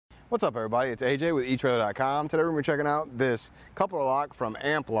What's up, everybody? It's AJ with etrailer.com. Today we're going to be checking out this coupler lock from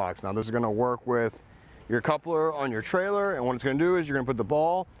AMPLocks. Now this is going to work with your coupler on your trailer, and what it's going to do is you're going to put the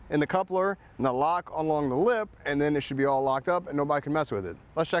ball in the coupler and the lock along the lip, and then it should be all locked up and nobody can mess with it.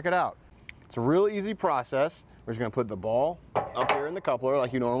 Let's check it out. It's a real easy process. We're just going to put the ball up here in the coupler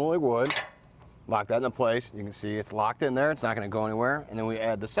like you normally would. Lock that into place. You can see it's locked in there. It's not going to go anywhere. And then we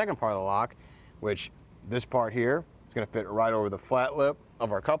add the second part of the lock, which this part here is going to fit right over the flat lip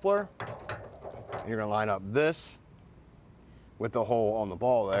of our coupler. And you're going to line up this with the hole on the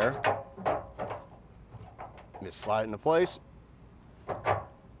ball there. Just slide it into place and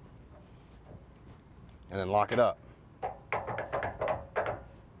then lock it up.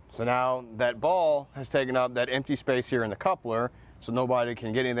 So now that ball has taken up that empty space here in the coupler, so nobody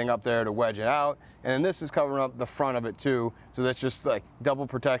can get anything up there to wedge it out. And then this is covering up the front of it too, so that's just like double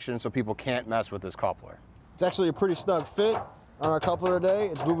protection so people can't mess with this coupler. It's actually a pretty snug fit on our coupler today.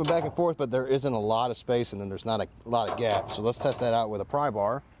 It's moving back and forth, but there isn't a lot of space and then there's not a lot of gap. So let's test that out with a pry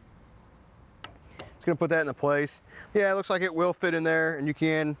bar. Just gonna put that into place. Yeah, it looks like it will fit in there, and you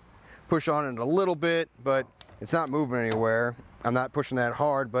can push on it a little bit, but it's not moving anywhere. I'm not pushing that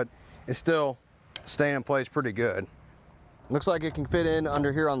hard, but it's still staying in place pretty good. Looks like it can fit in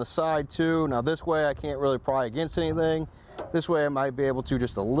under here on the side too. Now this way I can't really pry against anything. This way I might be able to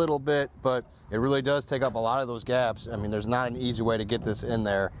just a little bit, but it really does take up a lot of those gaps. I mean, there's not an easy way to get this in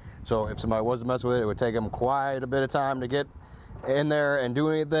there. So if somebody was to mess with it, it would take them quite a bit of time to get in there and do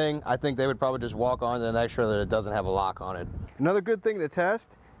anything. I think they would probably just walk on to the next trailer that it doesn't have a lock on it. Another good thing to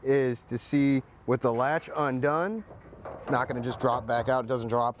test is to see with the latch undone, it's not going to just drop back out. It doesn't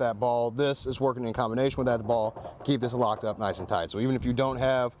drop that ball. This is working in combination with that ball to keep this locked up nice and tight. So even if you don't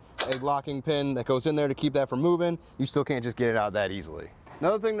have a locking pin that goes in there to keep that from moving, you still can't just get it out that easily.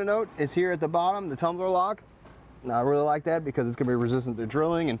 Another thing to note is here at the bottom, the tumbler lock. Now I really like that because it's going to be resistant to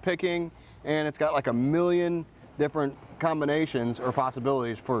drilling and picking, and it's got like a million different combinations or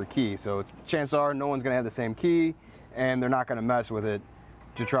possibilities for a key. So chances are no one's going to have the same key, and they're not going to mess with it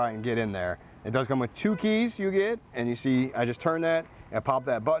to try and get in there. It does come with 2 keys you get, and you see I just turn that and pop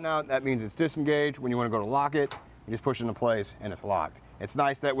that button out. That means it's disengaged. When you want to go to lock it, you just push it into place and it's locked. It's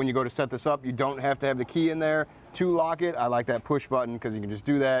nice that when you go to set this up, you don't have to have the key in there to lock it. I like that push button because you can just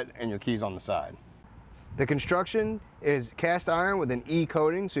do that and your key's on the side. The construction is cast iron with an E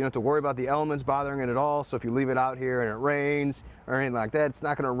coating, so you don't have to worry about the elements bothering it at all. So if you leave it out here and it rains or anything like that, it's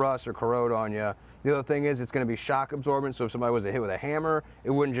not going to rust or corrode on you. The other thing is it's going to be shock absorbent, so if somebody was to hit with a hammer, it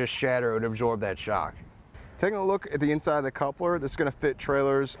wouldn't just shatter, it would absorb that shock. Taking a look at the inside of the coupler, this is going to fit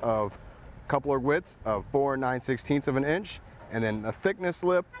trailers of coupler widths of 4 9/16 of an inch, and then a thickness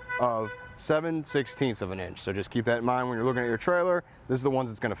lip of 7/16 of an inch. So just keep that in mind when you're looking at your trailer. This is the ones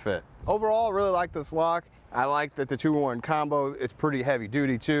that's going to fit. Overall, I really like this lock. I like that the 2-in-1 combo, it's pretty heavy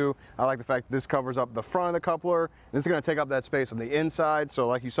duty too. I like the fact that this covers up the front of the coupler. This is going to take up that space on the inside, so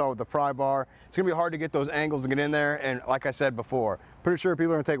like you saw with the pry bar, it's going to be hard to get those angles to get in there, and like I said before, pretty sure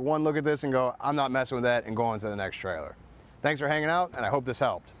people are going to take one look at this and go, I'm not messing with that, and go on to the next trailer. Thanks for hanging out, and I hope this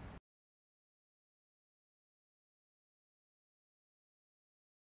helped.